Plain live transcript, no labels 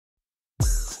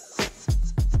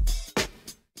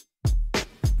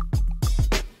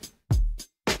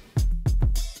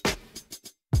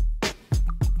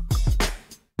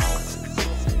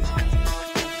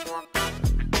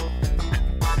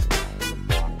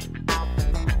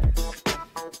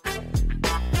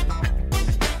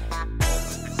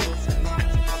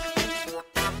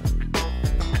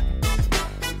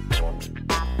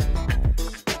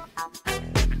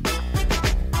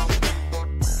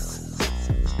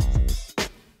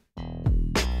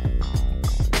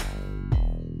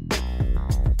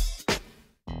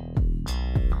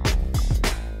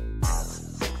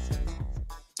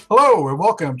Hello and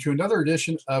welcome to another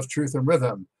edition of Truth and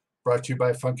Rhythm, brought to you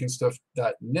by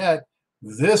funkingstuff.net.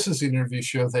 This is the interview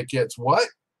show that gets what?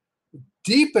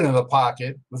 Deep into the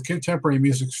pocket with contemporary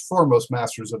music's foremost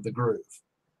masters of the groove.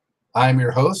 I'm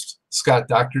your host, Scott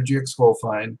Dr.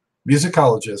 Goldfine,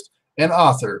 musicologist and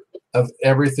author of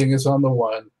Everything is on the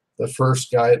One, the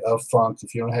first guide of funk.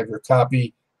 If you don't have your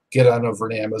copy, get on over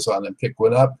to Amazon and pick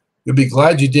one up. You'll be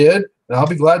glad you did, and I'll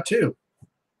be glad too.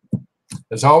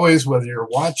 As always, whether you're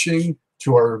watching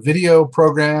to our video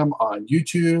program on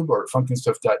YouTube or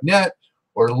funkingstuff.net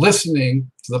or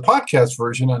listening to the podcast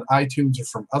version on iTunes or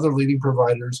from other leading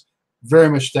providers, very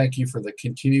much thank you for the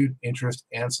continued interest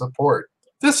and support.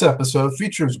 This episode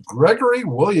features Gregory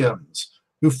Williams,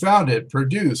 who founded,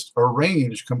 produced,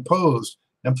 arranged, composed,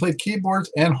 and played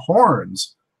keyboards and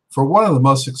horns for one of the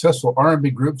most successful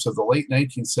R&B groups of the late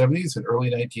 1970s and early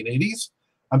 1980s.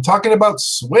 I'm talking about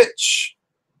Switch.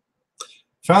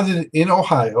 Founded in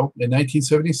Ohio in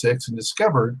 1976 and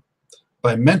discovered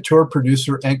by mentor,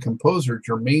 producer, and composer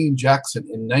Jermaine Jackson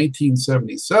in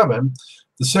 1977,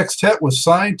 the sextet was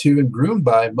signed to and groomed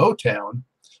by Motown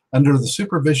under the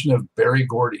supervision of Berry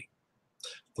Gordy.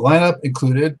 The lineup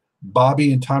included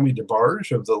Bobby and Tommy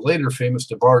DeBarge of the later famous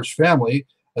DeBarge family,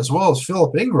 as well as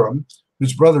Philip Ingram,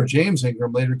 whose brother James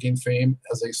Ingram later gained fame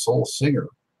as a soul singer.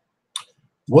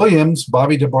 Williams,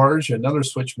 Bobby DeBarge, and another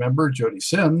Switch member, Jody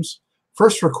Sims,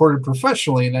 first recorded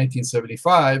professionally in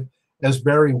 1975 as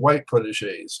Barry White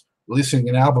proteges, releasing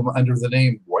an album under the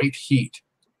name White Heat.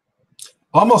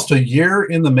 Almost a year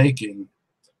in the making,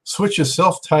 Switch's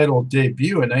self-titled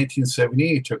debut in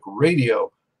 1978 took radio,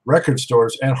 record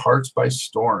stores, and hearts by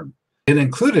storm. It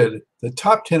included the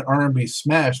top 10 R&B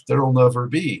smash There'll Never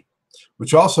Be,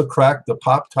 which also cracked the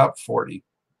Pop Top 40.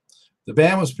 The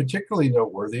band was particularly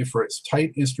noteworthy for its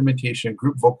tight instrumentation,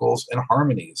 group vocals, and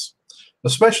harmonies,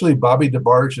 especially Bobby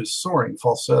DeBarge's soaring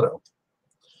falsetto.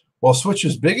 While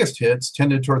Switch's biggest hits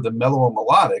tended toward the mellow and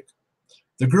melodic,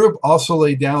 the group also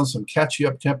laid down some catchy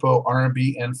uptempo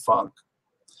R&B and funk.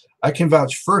 I can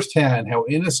vouch firsthand how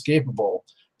inescapable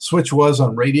Switch was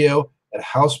on radio, at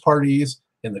house parties,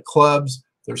 in the clubs.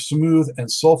 Their smooth and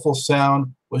soulful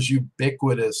sound was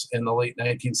ubiquitous in the late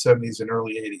 1970s and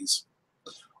early 80s.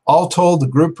 All told, the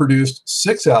group produced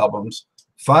 6 albums,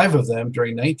 5 of them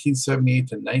during 1978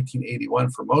 to 1981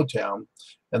 for Motown,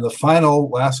 and the final,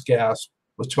 Last Gasp,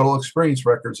 was Total Experience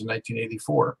Records in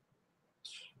 1984.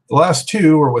 The last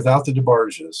 2 were without the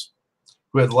DeBarges,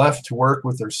 who had left to work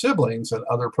with their siblings on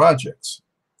other projects.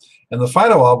 And the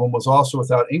final album was also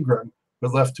without Ingram, who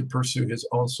had left to pursue his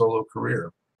own solo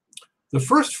career. The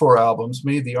first 4 albums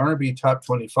made the R&B Top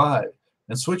 25,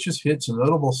 and Switch's hits and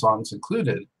notable songs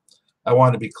included I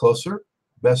Want to Be Closer,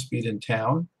 Best Beat in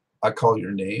Town, I Call Your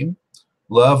Name,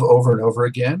 Love Over and Over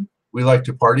Again, We Like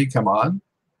to Party, Come On,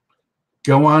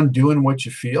 Go On Doing What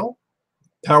You Feel,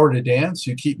 Power to Dance,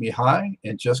 You Keep Me High,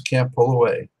 and Just Can't Pull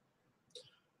Away.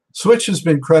 Switch has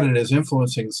been credited as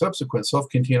influencing subsequent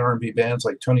self-contained R&B bands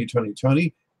like Tony Tony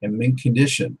Tony and Mint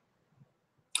Condition.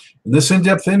 In this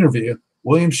in-depth interview,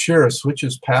 Williams shares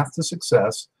Switch's path to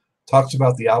success, talks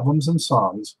about the albums and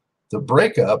songs, the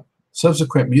breakup,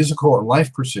 subsequent musical and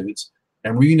life pursuits,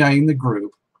 and reuniting the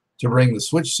group to bring the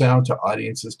Switch sound to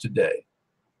audiences today.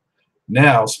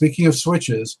 Now, speaking of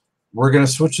switches, we're going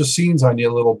to switch the scenes on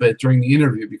you a little bit during the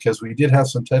interview because we did have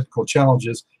some technical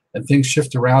challenges and things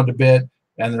shift around a bit,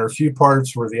 and there are a few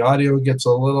parts where the audio gets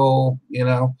a little,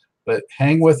 but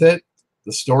hang with it.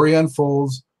 The story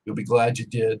unfolds. You'll be glad you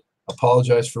did.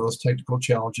 Apologize for those technical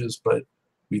challenges, but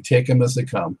we take them as they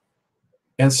come.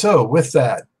 And so with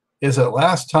that, is it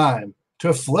last time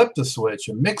to flip the switch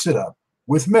and mix it up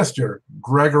with Mr.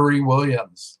 Gregory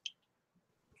Williams.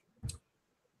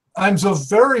 I'm so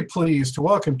very pleased to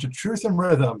welcome to Truth and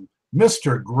Rhythm,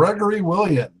 Mr. Gregory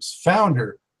Williams,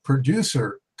 founder,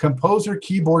 producer, composer,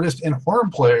 keyboardist, and horn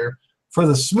player for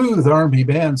the smooth R&B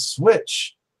band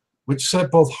Switch, which set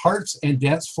both hearts and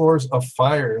dance floors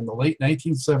afire in the late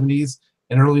 1970s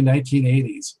and early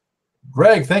 1980s.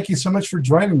 Greg, thank you so much for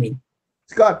joining me.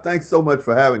 Scott, thanks so much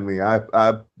for having me.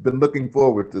 I've been looking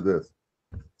forward to this.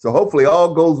 So hopefully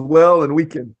all goes well and we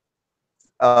can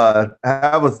have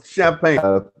a champagne,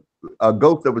 a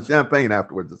ghost of a champagne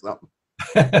afterwards or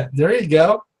something. There you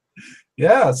go.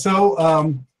 Yeah,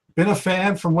 so been a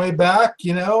fan from way back,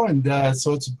 and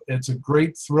so it's a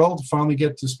great thrill to finally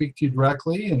get to speak to you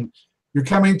directly. And you're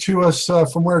coming to us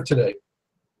from where today?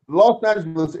 Los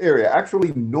Angeles area,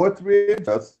 actually Northridge,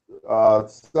 a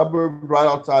suburb right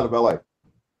outside of LA.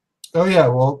 Oh yeah,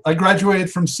 well, I graduated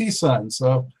from CSUN,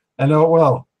 so I know it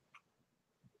well.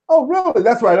 Oh, really?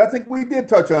 That's right. I think we did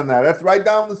touch on that. That's right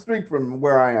down the street from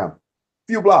where I am. A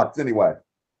few blocks, anyway.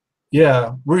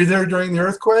 Yeah. Were you there during the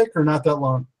earthquake or not that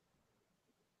long?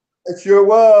 It sure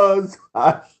was.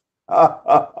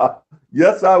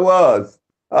 Yes, I was.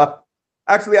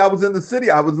 Actually, I was in the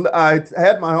city. I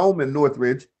had my home in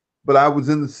Northridge, but I was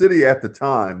in the city at the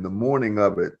time, the morning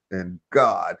of it. And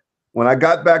God, when I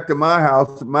got back to my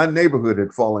house, my neighborhood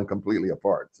had fallen completely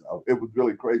apart. So it was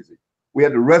really crazy. We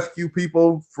had to rescue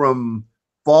people from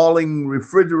falling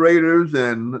refrigerators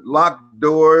and locked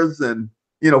doors. And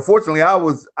fortunately, I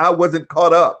wasn't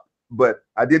caught up, but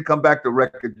I did come back to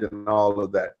wreckage and all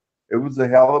of that. It was a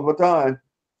hell of a time.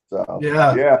 So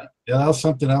Yeah. yeah, Yeah, that was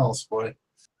something else, boy.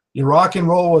 You rock and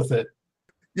roll with it.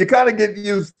 you kind of get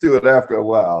used to it after a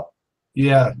while.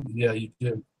 Yeah, yeah, you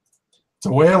do. It's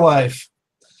a way of life.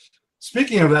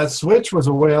 Speaking of that, Switch was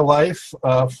a way of life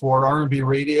for R&B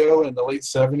radio in the late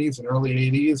 70s and early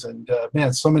 80s. And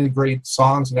man, so many great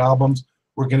songs and albums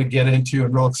we're going to get into,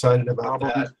 and real excited about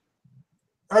that.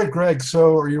 All right, Greg,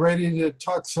 so are you ready to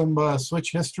talk some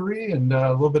Switch history and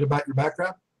a little bit about your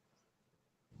background?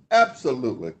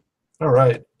 Absolutely. All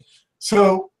right.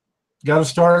 So, got to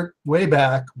start way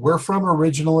back. Where from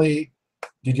originally?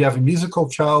 Did you have a musical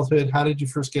childhood? How did you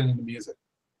first get into music?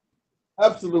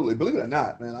 Absolutely. Believe it or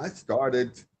not, man, I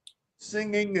started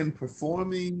singing and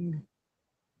performing.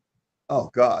 Oh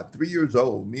God, 3 years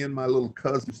old. Me and my little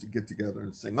cousin used to get together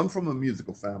and sing. I'm from a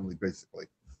musical family, basically.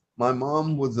 My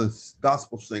mom was a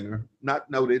gospel singer, not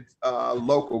noted,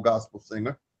 local gospel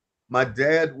singer. My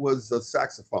dad was a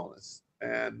saxophonist,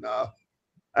 and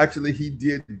actually, he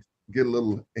did get a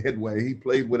little headway. He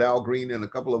played with Al Green and a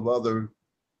couple of other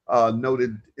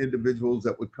noted individuals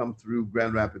that would come through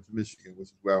Grand Rapids, Michigan, which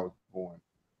is where I was born.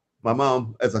 My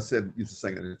mom, as I said, used to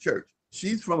sing in the church.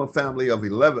 She's from a family of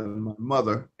 11, my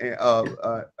mother,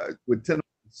 with 10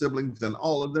 siblings, and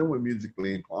all of them were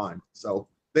musically inclined. So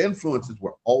the influences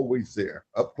were always there,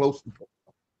 up close and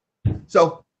personal.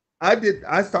 So I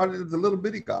started as a little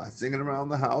bitty guy, singing around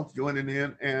the house, joining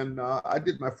in, and I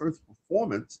did my first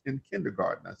performance in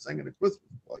kindergarten. I sang in a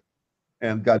Christmas play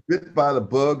and got bit by the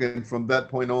bug. And from that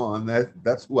point on,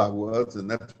 that's who I was, and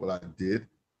that's what I did.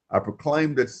 I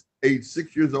proclaimed at age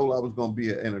 6 years old I was going to be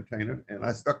an entertainer, and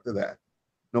I stuck to that,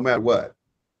 no matter what.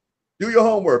 Do your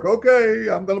homework, okay?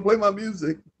 I'm going to play my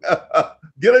music.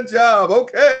 Get a job,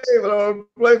 okay? But I'm going to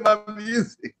play my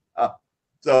music.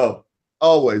 So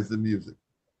always the music.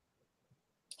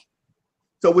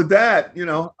 So with that,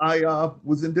 I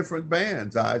was in different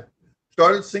bands. I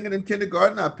started singing in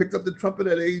kindergarten. I picked up the trumpet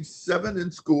at age 7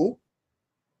 in school.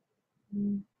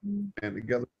 And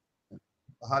together,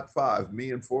 a hot five,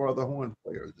 me and 4 other horn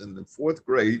players in the 4th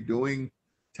grade doing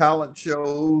talent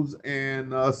shows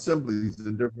and assemblies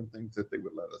and different things that they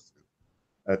would let us do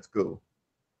at school.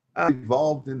 I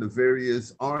evolved into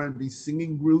various R&B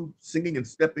singing groups, singing and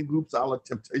stepping groups, a la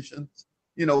Temptations,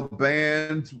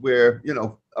 bands where,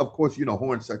 of course,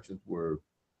 horn sections were,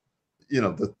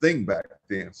 the thing back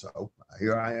then. So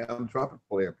here I am, trumpet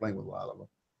player, playing with a lot of them.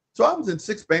 So I was in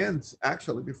 6 bands,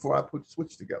 actually, before I put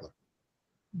Switch together.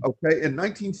 Okay, in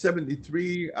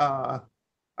 1973, I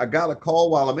got a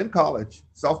call while I'm in college,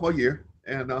 sophomore year,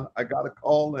 and I got a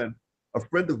call, and a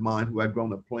friend of mine who I'd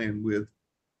grown up playing with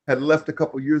had left a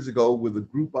couple years ago with a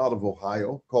group out of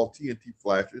Ohio called TNT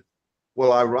Flashers.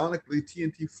 Well, ironically,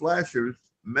 TNT Flashers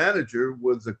manager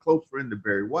was a close friend of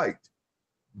Barry White.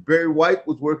 Barry White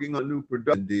was working on a new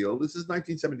production deal. This is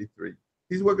 1973.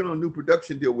 He's working on a new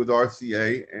production deal with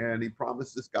RCA, and he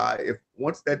promised this guy, if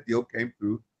once that deal came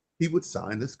through, he would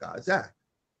sign this guy's act.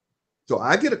 So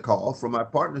I get a call from my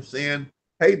partner saying,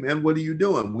 hey, man, what are you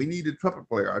doing? We need a trumpet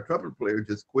player. Our trumpet player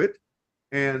just quit,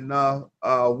 and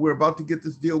we're about to get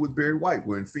this deal with Barry White.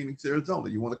 We're in Phoenix, Arizona.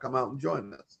 You want to come out and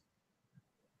join us?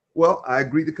 Well, I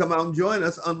agreed to come out and join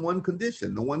us on one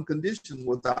condition. The one condition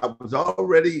was I was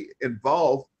already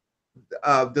involved.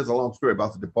 There's a long story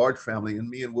about the DeBarge family and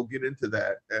me, and we'll get into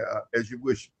that as you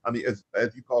wish. I mean, as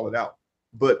you call it out.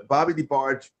 But Bobby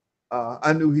DeBarge,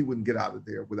 I knew he wouldn't get out of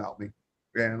there without me.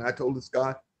 And I told this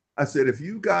guy, I said, if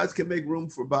you guys can make room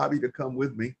for Bobby to come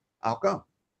with me, I'll come.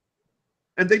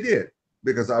 And they did,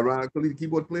 because ironically, the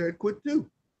keyboard player had quit too.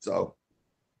 So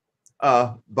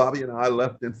Bobby and I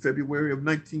left in February of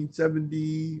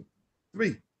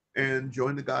 1973 and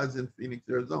joined the guys in Phoenix,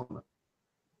 Arizona.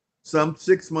 Some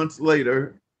 6 months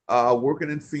later, working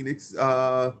in Phoenix,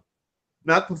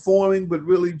 not performing, but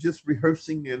really just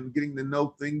rehearsing and getting to know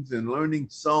things and learning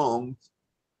songs.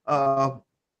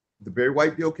 The Barry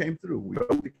White deal came through. We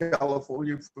moved to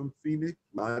California from Phoenix,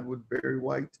 lined with Barry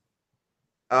White,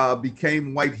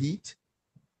 became White Heat,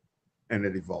 and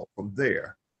it evolved from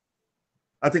there.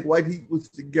 I think White Heat was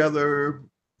together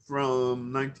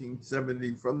from that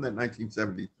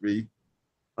 1973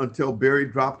 until Barry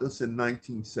dropped us in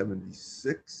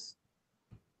 1976.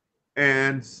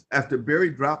 And after Barry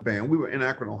dropped band, we were in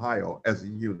Akron, Ohio as a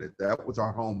unit. That was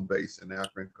our home base in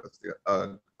Akron because the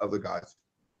other guys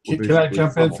were Can I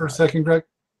jump in for a second, Greg?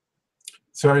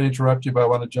 Sorry to interrupt you, but I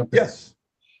want to jump in. Yes.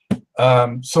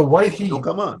 So White Heat,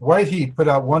 come on. White Heat put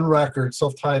out one record,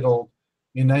 self-titled,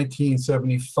 in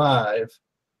 1975,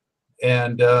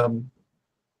 and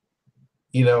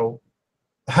you know,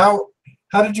 how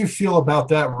did you feel about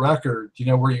that record? You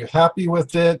know, were you happy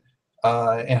with it,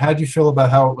 and how did you feel about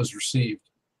how it was received?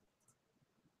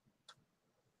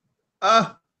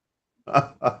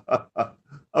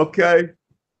 Okay.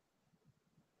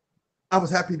 I was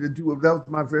happy to do it. That was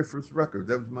my very first record.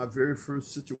 That was my very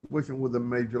first situation with a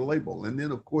major label. And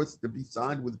then, of course, to be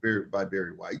signed with by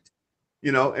Barry White,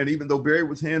 you know, and even though Barry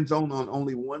was hands-on on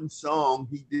only one song,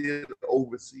 he did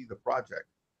oversee the project.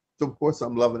 So, of course,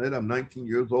 I'm loving it. I'm 19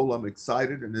 years old. I'm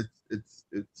excited, and it's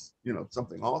you know,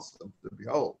 something awesome to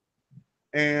behold.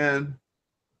 And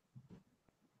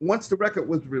once the record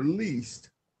was released,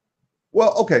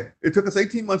 well, okay, it took us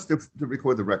 18 months to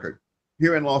record the record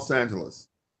here in Los Angeles.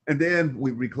 And then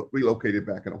we relocated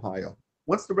back in Ohio.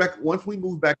 Once we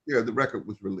moved back there, the record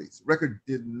was released. The record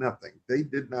did nothing. They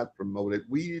did not promote it.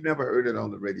 We never heard it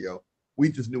on the radio.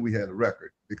 We just knew we had a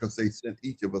record because they sent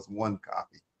each of us one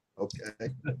copy. Okay.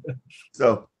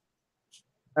 So,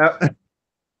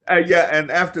 yeah, and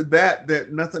after that,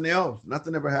 nothing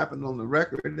ever happened on the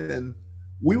record. And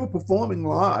we were performing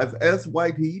live as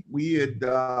White Heat. We had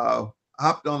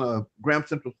hopped on a Graham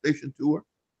Central Station tour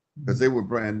because they were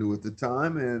brand new at the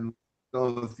time, and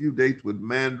on a few dates with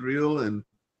Mandrill, and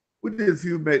we did a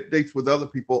few dates with other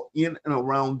people in and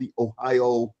around the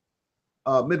Ohio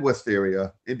Midwest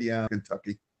area, Indiana,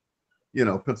 Kentucky, you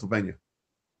know, Pennsylvania.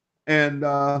 And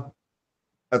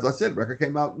as I said, record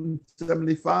came out in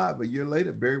 75. A year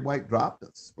later, Barry White dropped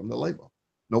us from the label.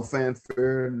 No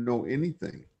fanfare, no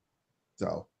anything.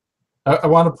 So I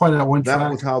want to point out one track.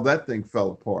 That was how that thing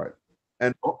fell apart.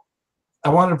 And I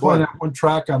wanted to point out one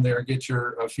track on there and get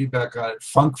your feedback on it.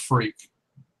 Funk Freak,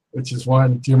 which is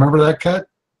one. Do you remember that cut?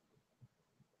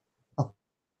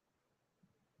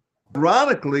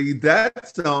 Ironically,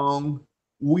 that song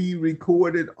we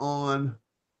recorded on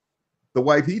the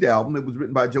White Heat album. It was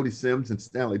written by Jody Sims and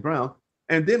Stanley Brown.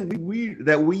 And then we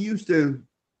used to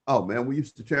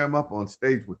tear them up on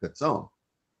stage with that song.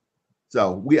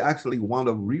 So we actually wound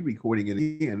up re-recording it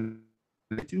again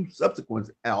in 2 subsequent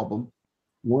albums.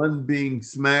 One being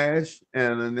Smash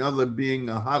and another being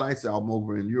a Hot Ice album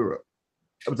over in Europe.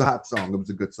 It was a hot song. It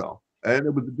was a good song. And it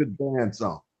was a good band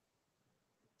song.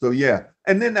 So, yeah.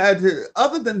 And then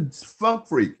other than Funk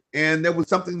Freak, and there was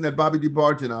something that Bobby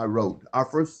DeBarge and I wrote, our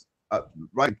first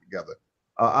writing together,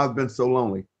 I've Been So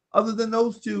Lonely. Other than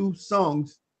those 2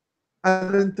 songs, I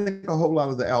didn't think a whole lot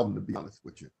of the album, to be honest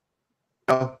with you.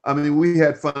 I mean, we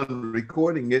had fun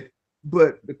recording it,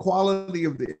 but the quality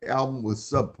of the album was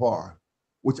subpar,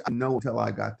 which I know until I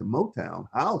got to Motown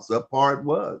how subpar it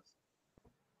was.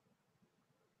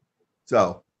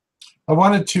 So I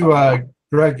wanted to,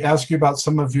 Greg, ask you about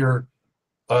some of your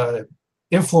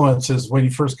influences when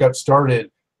you first got started.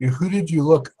 Who did you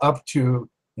look up to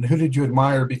and who did you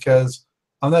admire? Because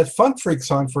on that Funk Freak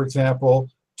song, for example,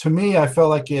 to me, I felt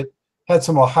like it had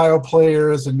some Ohio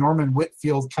players and Norman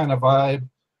Whitfield kind of vibe.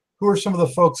 Who are some of the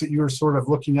folks that you were sort of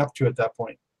looking up to at that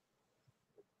point?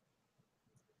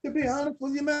 To be honest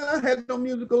with you, man, I had no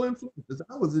musical influences.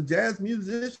 I was a jazz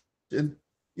musician, you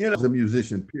know, I was a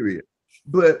musician, period.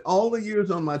 But all the years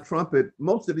on my trumpet,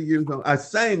 most of the years I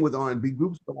sang with R&B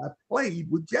groups, but I played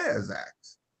with jazz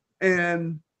acts.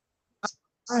 And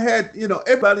I had, you know,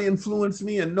 everybody influenced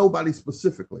me and nobody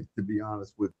specifically, to be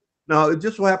honest with you. Now, it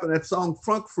just so happened that song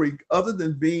Funk Freak, other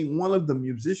than being one of the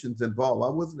musicians involved, I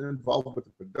wasn't involved with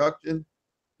the production,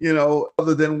 you know,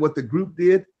 other than what the group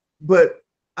did. But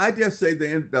I just say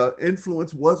the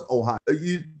influence was Ohio.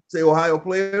 You say Ohio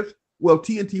players? Well,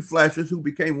 TNT Flashers, who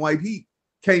became White Heat,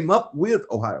 came up with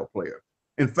Ohio players.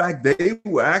 In fact, they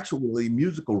were actually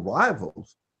musical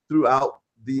rivals throughout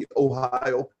the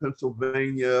Ohio,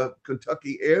 Pennsylvania,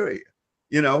 Kentucky area,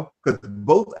 you know, because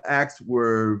both acts had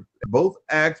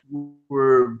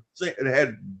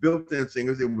built-in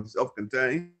singers. They were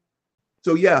self-contained.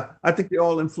 So, yeah, I think they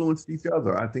all influenced each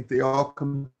other. I think they all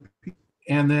compete.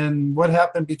 And then what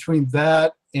happened between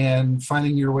that and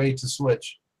finding your way to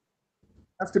Switch?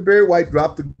 After Barry White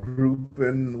dropped the group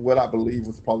in what I believe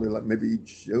was probably like maybe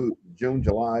June,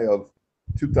 July of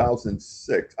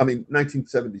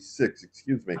 1976,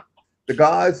 excuse me. The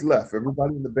guys left.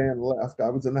 Everybody in the band left. I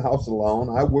was in the house alone.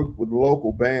 I worked with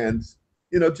local bands,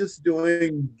 you know, just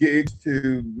doing gigs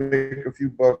to make a few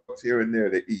bucks here and there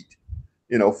to eat.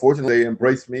 You know, fortunately, they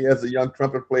embraced me as a young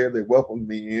trumpet player. They welcomed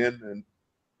me in, and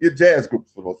your jazz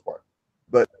groups for the most part.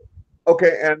 But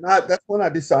okay, and that's when I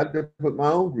decided to put my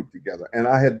own group together. And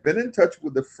I had been in touch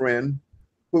with a friend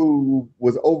who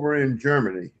was over in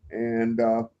Germany, and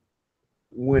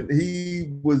when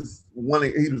he was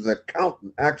an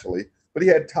accountant actually, but he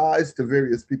had ties to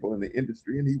various people in the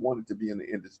industry, and he wanted to be in the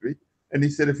industry. And he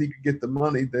said if he could get the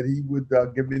money, that he would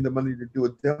give me the money to do a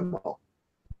demo.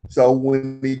 So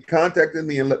when he contacted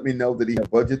me and let me know that he had a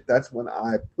budget, that's when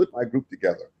I put my group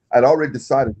together. I'd already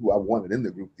decided who I wanted in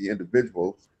the group, the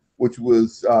individuals, which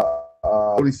was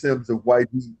Jody Sims of White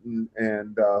Heaton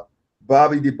and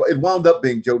Bobby DeBarge. It wound up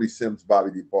being Jody Sims,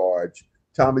 Bobby DeBarge,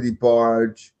 Tommy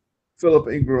DeBarge, Philip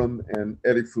Ingram, and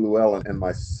Eddie Fluellen, and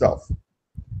myself.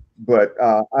 But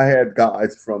I had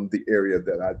guys from the area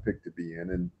that I'd picked to be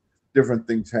in, and different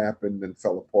things happened and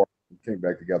fell apart and came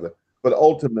back together. But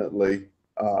ultimately,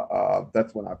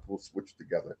 that's when I switched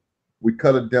together. We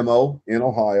cut a demo in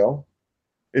Ohio.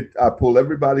 I pulled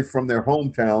everybody from their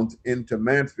hometowns into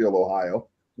Mansfield, Ohio,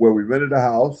 where we rented a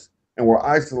house and were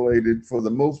isolated for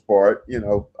the most part,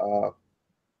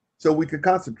 so we could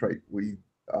concentrate. We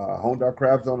honed our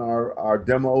crafts on our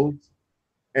demos,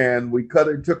 and we cut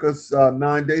it. It took us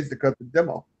 9 days to cut the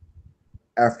demo.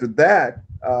 After that,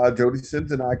 Jody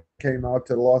Sims and I came out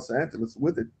to Los Angeles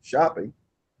with it, shopping,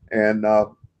 and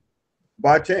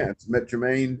by chance met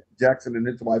Jermaine Jackson and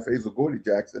his wife Hazel Gordy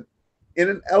Jackson in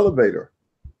an elevator.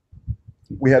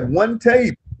 We had one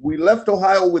tape. We left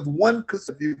Ohio with one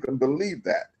cassette, if you can believe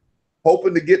that,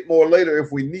 hoping to get more later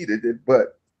if we needed it,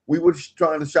 but we were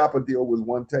trying to shop a deal with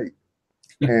one tape.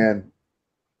 And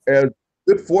as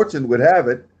good fortune would have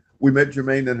it, we met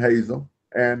Jermaine and Hazel,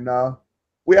 and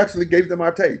we actually gave them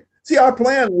our tape. See, our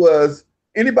plan was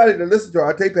anybody that listened to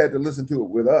our tape had to listen to it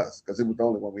with us because it was the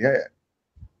only one we had.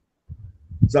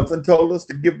 Something told us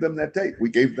to give them that tape. We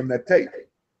gave them that tape.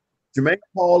 Jermaine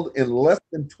called in less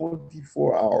than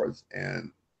 24 hours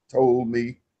and told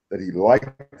me that he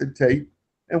liked the tape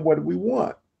and what do we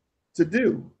want to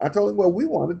do. I told him, well, we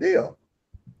want a deal.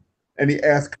 And he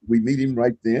asked, could we meet him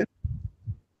right then?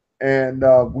 And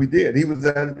we did. He was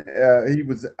at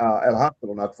a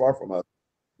hospital not far from us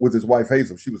with his wife,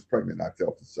 Hazel. She was pregnant, I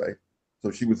felt to say.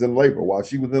 So she was in labor. While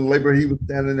she was in labor, he was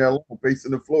standing there alone,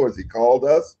 pacing the floors. He called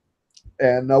us,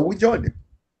 and we joined him.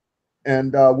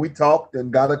 And we talked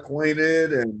and got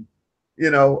acquainted, and he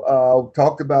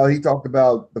talked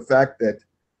about the fact that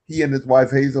he and his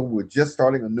wife Hazel were just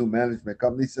starting a new management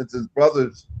company since his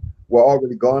brothers were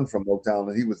already gone from Motown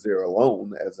and he was there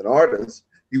alone as an artist.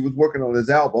 He was working on his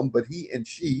album, but he and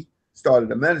she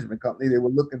started a management company.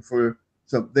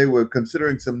 They were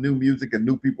considering some new music and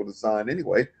new people to sign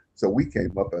anyway. So we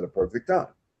came up at a perfect time.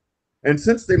 And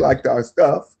since they liked our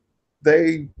stuff,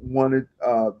 they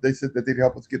said that they'd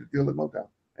help us get a deal at Motown.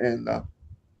 And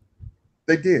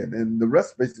they did. And the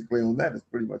rest basically on that is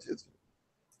pretty much history.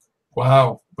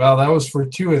 Wow. Well, that was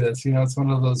fortuitous. It's one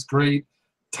of those great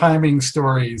timing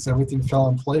stories. Everything fell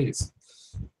in place.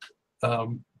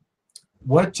 Where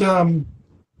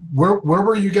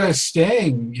were you guys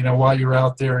staying, while you were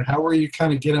out there, and how were you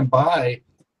kind of getting by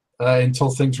until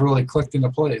things really clicked into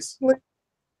place?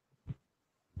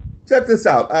 Check this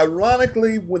out.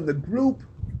 Ironically, when the group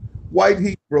White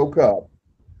Heat broke up,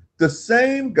 the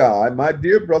same guy, my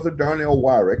dear brother Darnell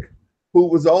Wyrick, who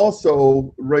was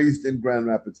also raised in Grand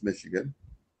Rapids, Michigan,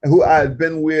 and who I had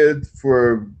been with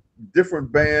for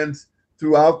different bands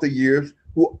throughout the years,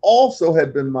 who also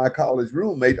had been my college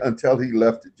roommate until he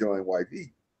left to join White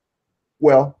Heat.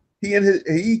 Well,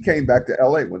 he came back to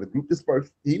LA. When the group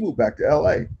dispersed, he moved back to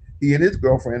LA. He and his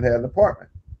girlfriend had an apartment.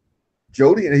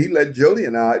 They let Jody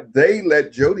and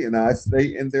I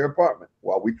stay in their apartment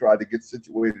while we tried to get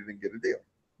situated and get a deal.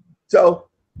 So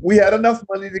we had enough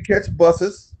money to catch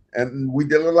buses, and we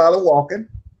did a lot of walking.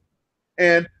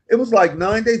 And it was like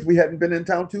 9 days. We hadn't been in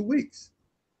town 2 weeks.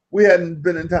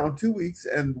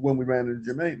 And when we ran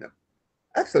into Jermaine,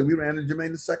 actually, we ran into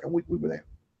Jermaine the second week we were there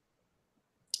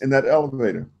in that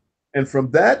elevator. And from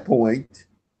that point,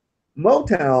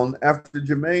 Motown, after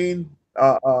Jermaine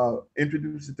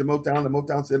introduced it to Motown, and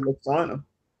Motown said, let's sign him,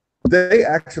 they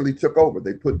actually took over.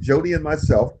 They put Jody and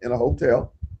myself in a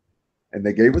hotel, and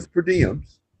they gave us per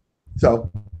diems. So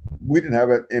we didn't have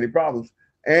any problems.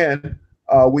 And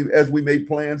as we made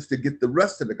plans to get fly the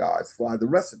rest of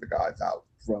the guys out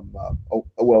from,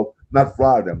 not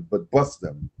fly them, but bus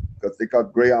them, because they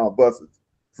got Greyhound buses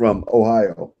from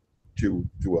Ohio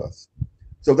to us.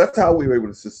 So that's how we were able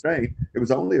to sustain. It was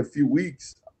only a few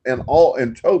weeks and all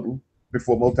in total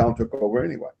before Motown took over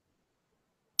anyway.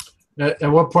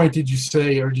 At what point did you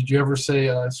say, or did you ever say,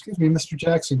 excuse me, Mr.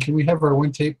 Jackson, can we have our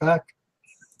one tape back?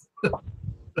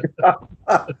 You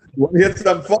want to hear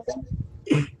something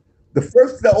funny? The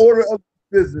first order of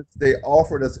business, they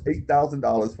offered us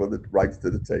 $8,000 for the rights to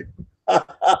the tape.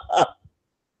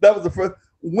 That was the first.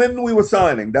 When we were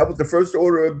signing, that was the first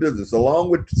order of business. Along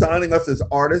with signing us as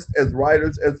artists, as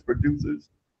writers, as producers,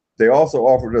 they also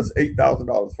offered us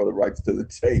 $8,000 for the rights to the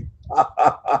tape.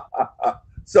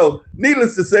 So,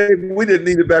 needless to say, we didn't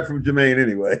need it back from Jermaine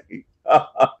anyway.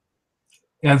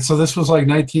 And so this was like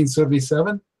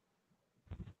 1977?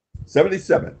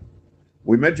 77.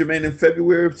 We met Jermaine in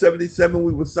February of 77.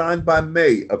 We were signed by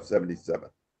May of 77.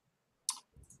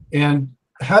 And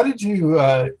how did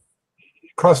you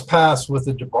cross paths with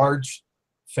the DeBarge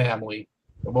family?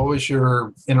 And what was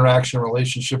your interaction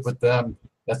relationship with them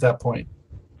at that point?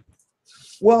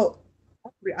 Well,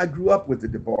 I grew up with the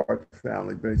DeBarge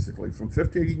family, basically. From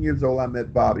 15 years old, I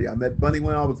met Bobby. I met Bunny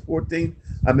when I was 14.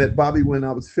 I met Bobby when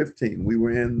I was 15. We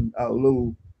were in a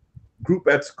little group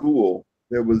at school.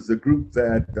 There was a group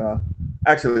that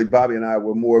actually Bobby and I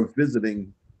were more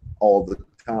visiting all the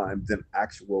time than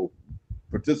actual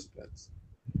participants.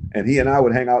 And he and I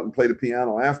would hang out and play the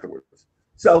piano afterwards.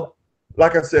 So,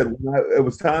 like I said, when it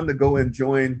was time to go and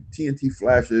join TNT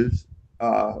Flash's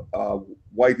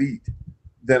White Heat,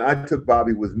 then I took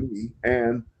Bobby with me.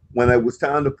 And when it was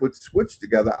time to put Switch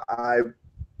together, I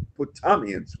put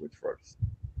Tommy in Switch first.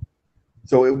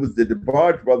 So it was the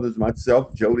DeBarge brothers,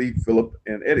 myself, Jody, Philip,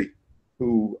 and Eddie,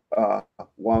 who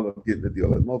wound up getting the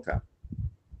deal at Motown.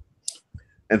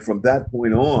 And from that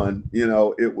point on, you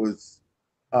know, it was,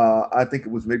 I think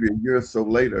it was maybe a year or so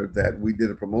later that we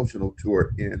did a promotional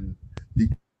tour in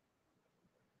Detroit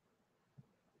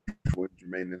when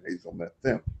Jermaine and Hazel met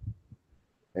them.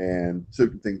 And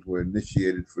certain things were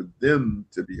initiated for them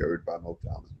to be heard by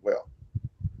Motown as well.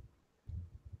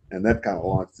 And that kind of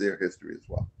launched their history as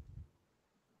well.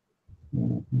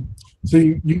 So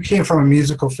you came from a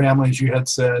musical family, as you had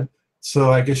said,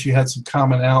 so I guess you had some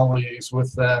commonalities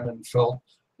with them and felt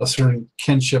a certain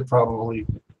kinship probably,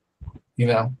 you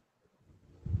know?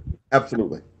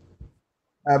 Absolutely.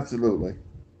 Absolutely.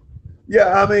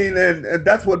 Yeah, I mean, and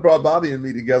that's what brought Bobby and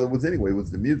me together was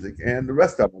the music and the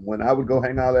rest of them. When I would go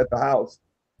hang out at the house,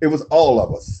 it was all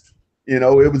of us. You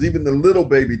know, it was even the little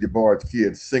baby DeBarge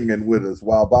kids singing with us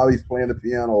while Bobby's playing the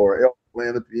piano or El's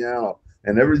playing the piano,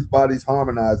 and everybody's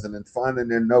harmonizing and finding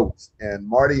their notes. And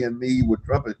Marty and me would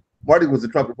trumpet. Marty was a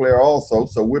trumpet player also,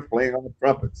 so we're playing on the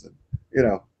trumpets, and you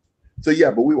know. So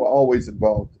yeah, but we were always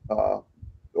involved,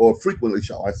 or frequently,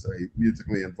 shall I say,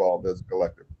 musically involved as a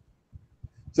collective.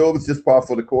 So it was just par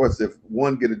for the course. If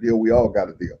one get a deal, we all got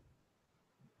a deal.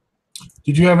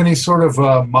 Did you have any sort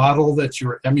of model that you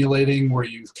were emulating where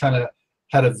you kind of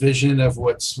had a vision of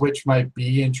what Switch might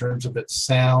be in terms of its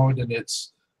sound and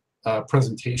its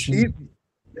presentation?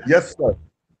 Yes, sir.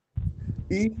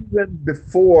 Even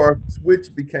before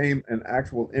Switch became an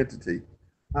actual entity,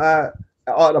 out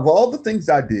of all the things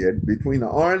I did, between the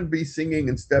R&B singing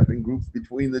and stepping groups,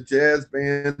 between the jazz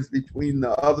bands, between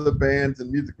the other bands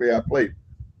and musically I played,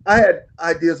 I had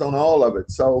ideas on all of it.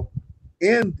 So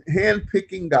in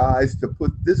hand-picking guys to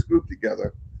put this group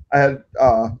together, I had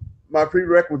my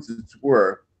prerequisites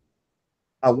were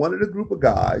I wanted a group of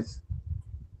guys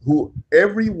who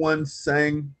everyone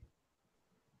sang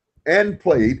and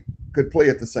played could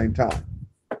play at the same time.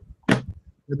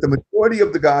 That the majority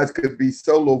of the guys could be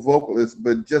solo vocalists,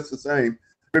 but just the same,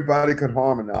 everybody could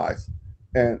harmonize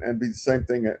and be the same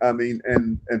thing. I mean,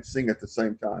 and sing at the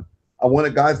same time. I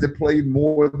wanted guys that played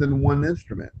more than one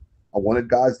instrument. I wanted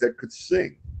guys that could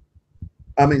sing.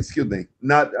 I mean, excuse me,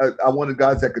 I wanted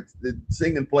guys that could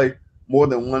sing and play more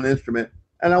than one instrument.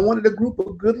 And I wanted a group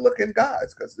of good-looking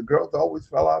guys because the girls always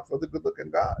fell out for the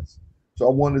good-looking guys. So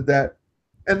I wanted that.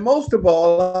 And most of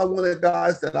all, I wanted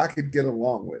guys that I could get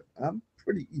along with. I'm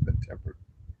pretty even-tempered.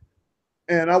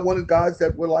 And I wanted guys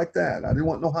that were like that. I didn't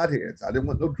want no hotheads. I didn't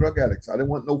want no drug addicts. I didn't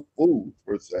want no fools,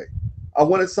 per se. I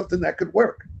wanted something that could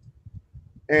work.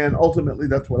 And ultimately,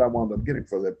 that's what I wound up getting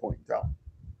for that point in time.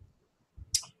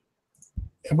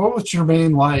 And what was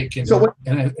Jermaine like?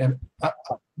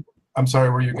 I'm sorry,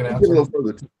 were you going to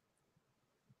answer?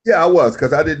 Yeah, I was,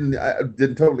 because I didn't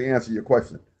totally answer your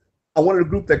question. I wanted a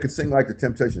group that could sing like the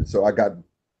Temptations. So I got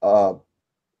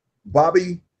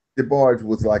Bobby DeBarge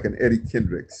was like an Eddie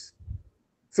Kendricks.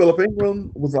 Philip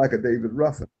Ingram was like a David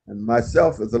Ruffin. And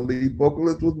myself as a lead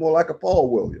vocalist was more like a Paul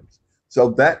Williams. So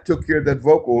that took care of that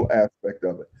vocal aspect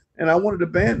of it. And I wanted a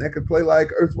band that could play like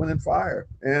Earth, Wind, and Fire.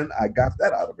 And I got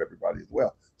that out of everybody as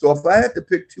well. So if I had to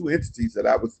pick two entities that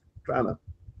I was trying to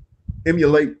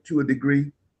emulate to a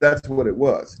degree, that's what it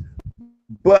was.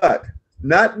 But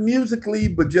not musically,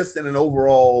 but just in an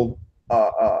overall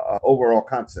overall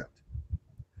concept.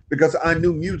 because I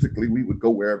knew musically we would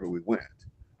go wherever we went.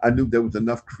 I knew there was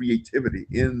enough creativity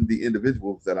in the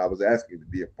individuals that I was asking to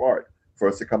be a part for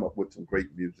us to come up with some great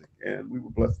music. And we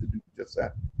were blessed to do just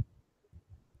that.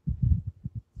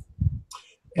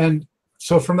 And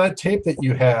so from that tape that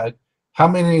you had, how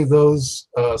many of those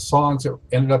songs that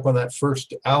ended up on that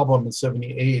first album in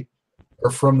 '78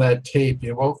 are from that tape?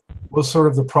 You know, what was sort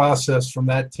of the process from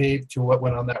that tape to what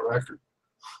went on that record?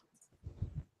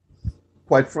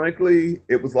 Quite frankly,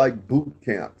 it was like boot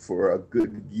camp for a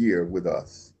good year with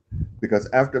us, because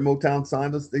after Motown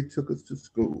signed us, they took us to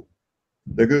school.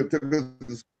 They took us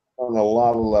to school on a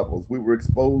lot of levels. We were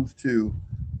exposed to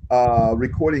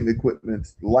recording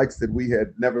equipment likes that we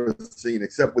had never seen,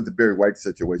 except with the Barry White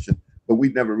situation, but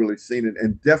we'd never really seen it,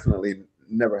 and definitely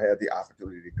never had the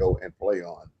opportunity to go and play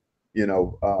on, you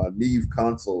know, Neve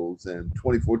consoles and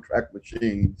 24-track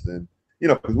machines, and, you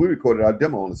know, because we recorded our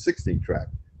demo on a 16-track.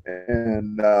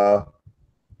 And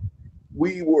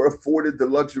we were afforded the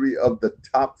luxury of the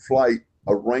top flight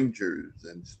arrangers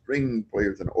and string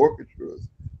players and orchestras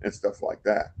and stuff like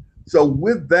that. So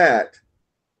with that,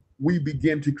 we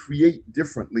began to create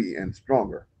differently and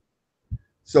stronger.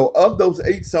 So of those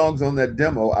 8 songs on that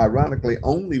demo, ironically,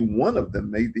 only one of them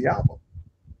made the album.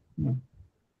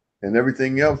 And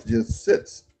everything else just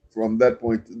sits from that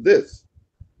point to this.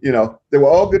 You know, they were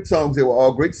all good songs. They were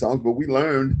all great songs, but we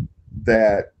learned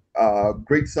that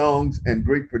great songs and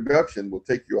great production will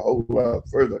take you a whole lot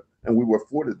further. And we were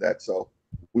afforded that. So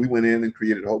we went in and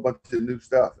created a whole bunch of new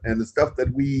stuff. And the stuff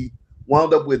that we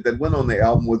wound up with that went on the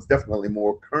album was definitely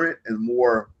more current and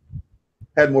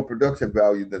had more production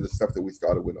value than the stuff that we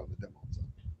started with on the demo.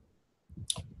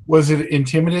 So. Was it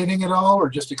intimidating at all or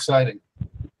just exciting?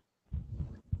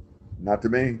 Not to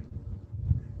me.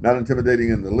 Not intimidating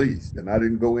in the least. And I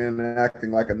didn't go in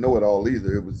acting like a know-it-all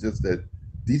either. It was just that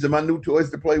these are my new toys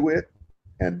to play with,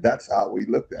 and that's how we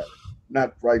looked at it.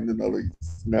 Not frightened in the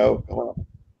least. No, come on.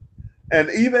 And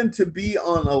even to be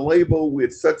on a label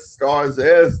with such stars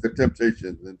as The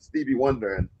Temptations and Stevie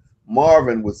Wonder, and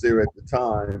Marvin was there at the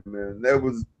time, and there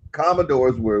was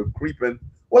Commodores were creeping.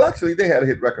 Well, actually, they had a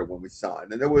hit record when we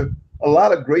signed, and there were a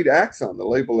lot of great acts on the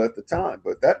label at the time.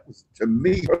 But that was, to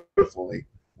me personally,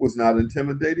 was not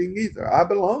intimidating either. I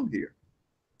belong here.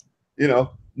 You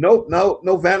know,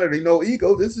 no vanity, no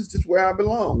ego. This is just where I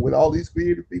belong with all these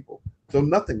creative people. So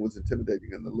nothing was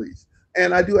intimidating in the least.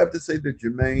 And I do have to say that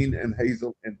Jermaine and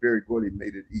Hazel and Barry Gordy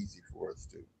made it easy for us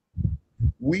too.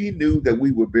 We knew that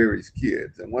we were Barry's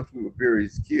kids, and once we were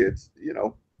Barry's kids, you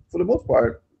know, for the most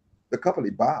part, the company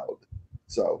bowed.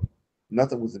 So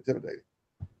nothing was intimidating.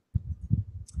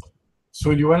 So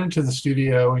when you went into the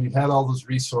studio and you had all those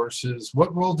resources,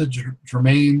 what role did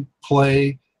Jermaine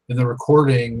play in the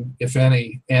recording, if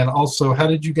any? And also, how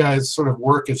did you guys sort of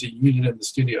work as a unit in the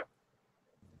studio?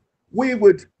 We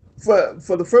would, for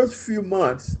the first few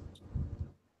months,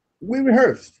 we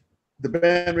rehearsed. The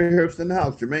band rehearsed in the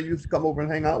house. Jermaine used to come over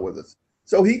and hang out with us.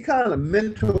 So he kind of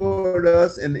mentored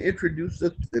us and introduced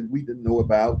us that we didn't know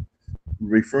about,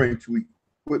 referring to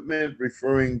equipment,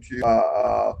 referring to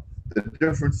the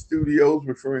different studios,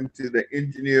 referring to the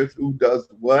engineers who does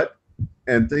what,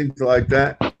 and things like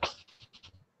that.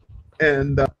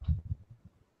 And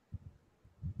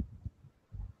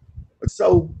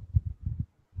so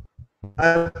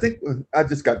I think I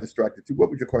just got distracted too. What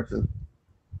was your question?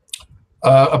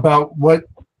 About what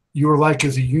you were like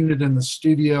as a unit in the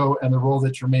studio and the role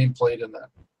that Jermaine played in that.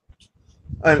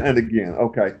 And again,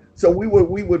 okay. So we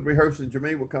would rehearse, and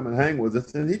Jermaine would come and hang with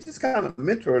us, and he just kind of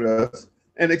mentored us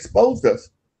and exposed us.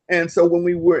 And so when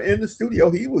we were in the studio,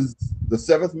 he was the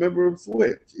 7th member of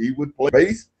Switch. He would play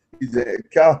bass. He's a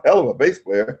hell of a bass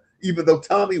player. Even though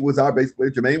Tommy was our bass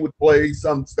player, Jermaine would play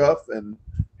some stuff, and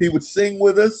he would sing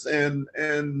with us. And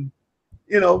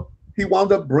you know, he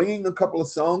wound up bringing a couple of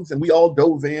songs, and we all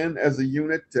dove in as a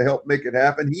unit to help make it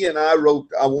happen. He and I wrote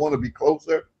 "I Want to Be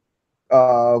Closer,"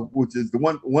 which is the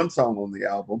one song on the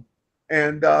album.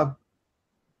 And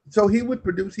so he would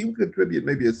produce, he would contribute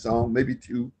maybe a song, maybe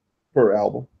 2 per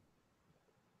album.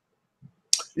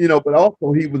 You know, but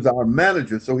also he was our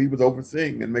manager, so he was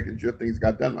overseeing and making sure things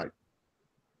got done right.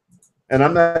 And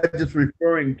I'm not just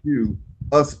referring to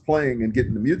us playing and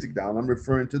getting the music down. I'm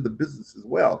referring to the business as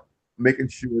well, making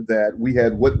sure that we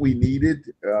had what we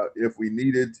needed, if we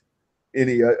needed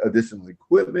any additional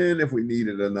equipment, if we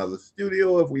needed another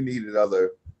studio, if we needed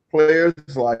other players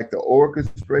like the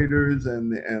orchestrators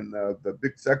and the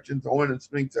big sections, horn and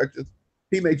string sections.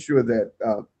 He made sure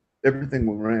that everything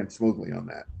ran smoothly on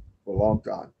that for a long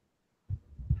time.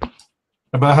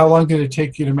 About how long did it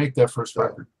take you to make that first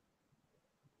record?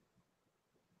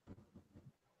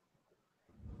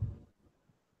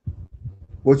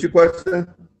 What's your question?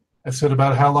 I said,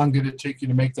 about how long did it take you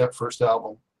to make that first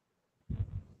album?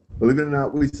 Believe it or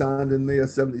not, we signed in May of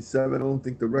 '77. I don't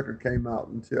think the record came out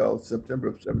until September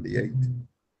of '78.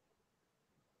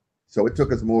 So it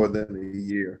took us more than a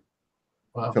year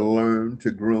to learn, to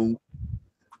groom.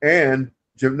 And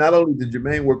not only did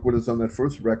Jermaine work with us on that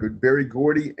first record, Berry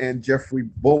Gordy and Jeffrey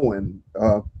Bowen.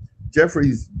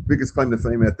 Jeffrey's biggest claim to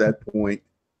fame at that point,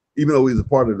 even though he was a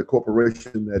part of the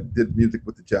corporation that did music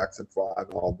with the Jackson 5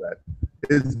 and all that,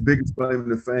 his biggest claim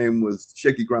to fame was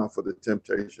Shaky Ground for the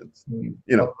Temptations.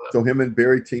 You know, so him and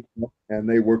Barry teamed up, and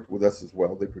they worked with us as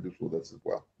well. They produced with us as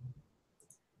well.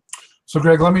 So,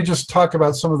 Greg, let me just talk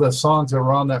about some of the songs that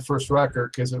were on that first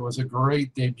record, because it was a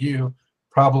great debut,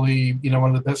 probably, you know,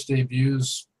 one of the best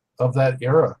debuts of that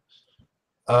era.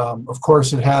 Of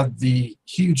course, it had the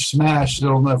huge smash,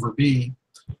 There'll Never Be,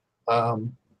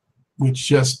 which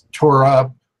just tore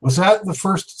up. Was that the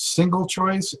first single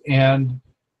choice? And,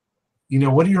 you know,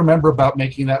 what do you remember about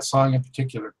making that song in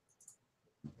particular?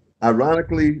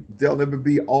 Ironically, There'll Never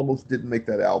Be almost didn't make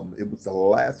that album. It was the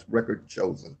last record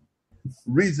chosen.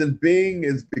 Reason being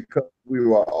is because we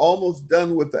were almost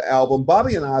done with the album.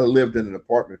 Bobby and I lived in an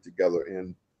apartment together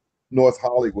in North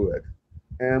Hollywood,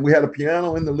 and we had a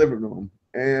piano in the living room.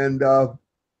 And,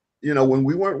 you know, when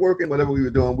we weren't working, whatever we were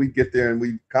doing, we'd get there and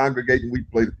we'd congregate and we'd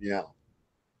play the piano.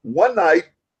 One night,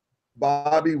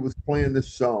 Bobby was playing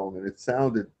this song and it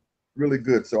sounded really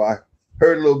good. So I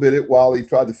heard a little bit of it while he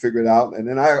tried to figure it out. And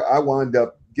then I wound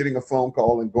up getting a phone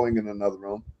call and going in another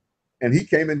room. And he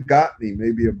came and got me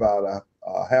maybe about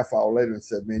a half hour later and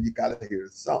said, man, you got to hear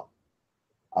the song.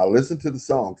 I listened to the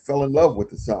song, fell in love with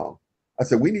the song. I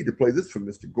said, we need to play this for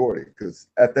Mr. Gordy, because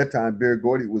at that time, Barry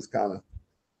Gordy was kind of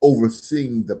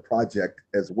overseeing the project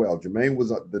as well. Jermaine was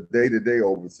the day-to-day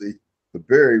oversee, but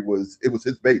Barry it was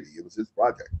his baby. It was his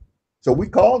project. So we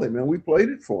called him and we played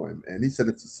it for him. And he said,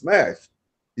 it's a smash.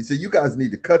 He said, you guys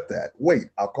need to cut that. Wait,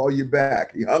 I'll call you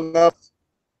back. He hung up.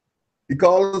 He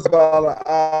called us about an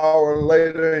hour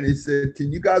later and he said,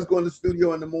 can you guys go in the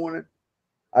studio in the morning?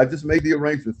 I just made the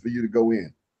arrangements for you to go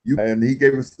in. And he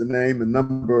gave us the name and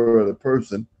number of the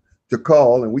person to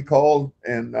call, and we called,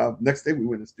 and next day we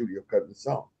went in the studio cutting the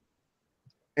song.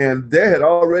 And there had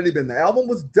already been, the album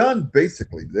was done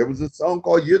basically. There was a song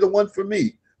called You're the One for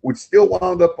Me, which still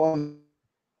wound up on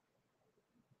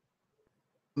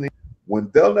when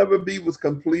There'll Never Be was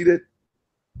completed.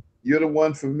 You're the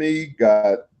One for Me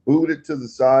got booted to the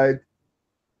side,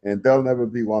 and There'll Never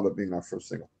Be wound up being our first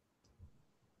single.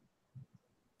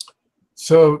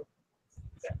 So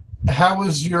how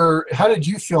did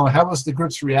you feel, and how was the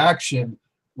group's reaction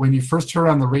when you first heard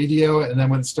on the radio and then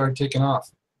when it started taking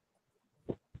off?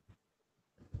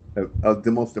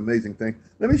 The most amazing thing.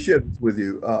 Let me share this with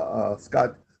you,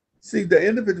 Scott. See, the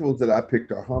individuals that I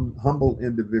picked are humble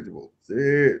individuals.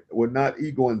 They were not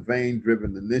ego and vain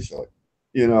driven initially.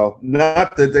 You know,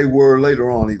 not that they were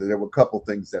later on either. There were a couple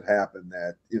things that happened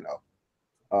that, you know,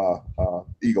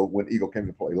 when ego came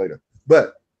to play later.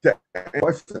 But to answer your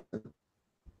question,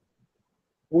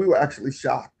 we were actually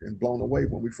shocked and blown away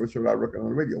when we first heard our record on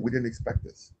the radio. We didn't expect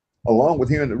this. Along with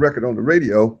hearing the record on the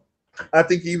radio, I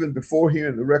think even before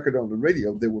hearing the record on the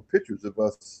radio, there were pictures of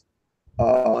us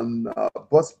on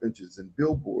bus benches and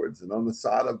billboards and on the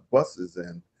side of buses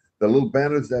and the little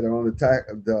banners that are on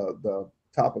the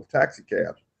top of taxi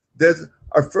cabs. There's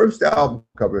our first album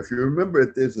cover. If you remember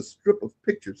it, there's a strip of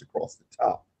pictures across the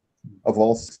top of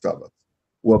all six of us.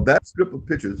 Well, that strip of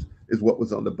pictures is what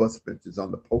was on the bus benches, on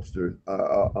the poster,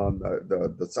 on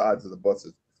the sides of the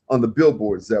buses, on the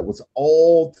billboards that was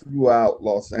all throughout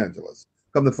Los Angeles.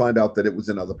 Come to find out that it was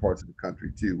in other parts of the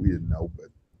country too. We didn't know, but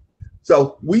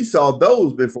so we saw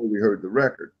those before we heard the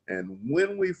record. And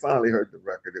when we finally heard the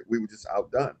record, we were just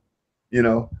outdone. You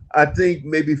know, I think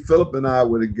maybe Philip and I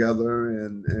were together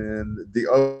and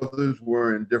the others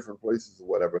were in different places or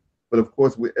whatever. But of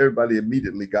course, everybody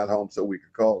immediately got home so we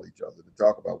could call each other to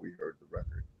talk about we heard the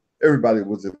record. Everybody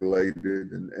was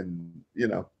elated and you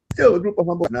know, still a group of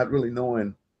humble, not really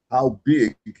knowing how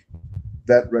big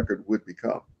that record would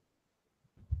become.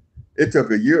 It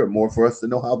took a year or more for us to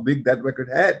know how big that record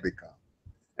had become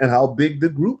and how big the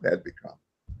group had become.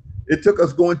 It took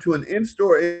us going to an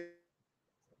in-store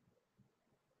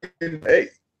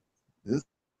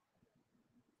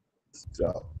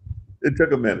so it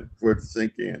took a minute for it to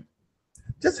sink in.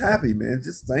 Just happy, man,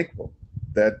 just thankful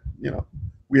that, you know,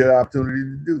 we had the opportunity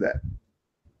to do that.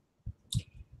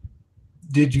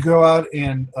 Did you go out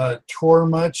and tour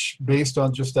much based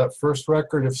on just that first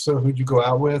record? If so, who'd you go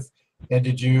out with? And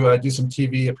did you do some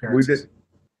TV appearances?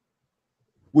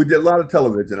 We did a lot of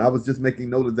television. I was just making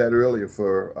note of that earlier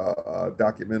for a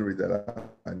documentary that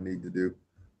I need to do.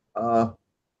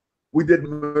 We did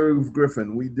Merv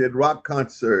Griffin. We did Rock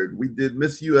Concert. We did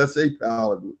Miss USA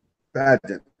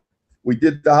pageant. We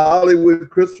did the Hollywood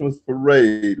Christmas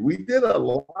Parade. We did a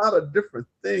lot of different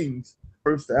things.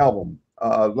 First album,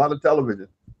 a lot of television,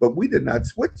 but we did not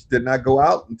switch, did not go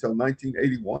out until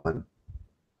 1981.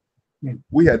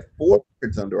 We had 4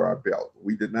 records under our belt.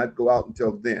 We did not go out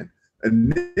until then.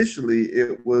 Initially,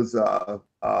 it was an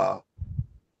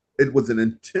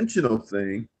intentional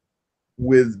thing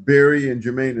with Barry and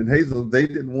Jermaine and Hazel. They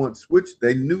didn't want Switch.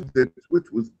 They knew that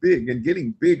Switch was big and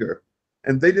getting bigger,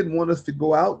 and they didn't want us to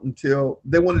go out until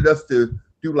they wanted us to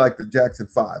do like the Jackson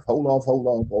 5. Hold off, hold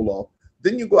off, hold off.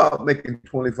 Then you go out making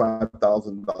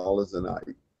 $25,000 a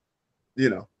night, you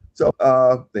know. So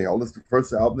they held us the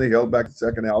first album. They held back the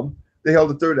second album. They held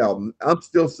the third album. I'm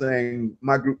still saying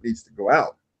my group needs to go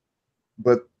out,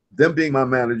 but them being my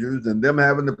managers and them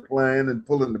having the plan and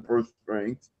pulling the purse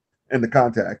strings and the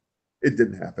contact, it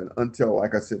didn't happen until,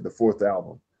 like I said, the 4th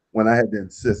album, when I had to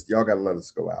insist, y'all got to let us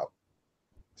go out.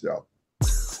 So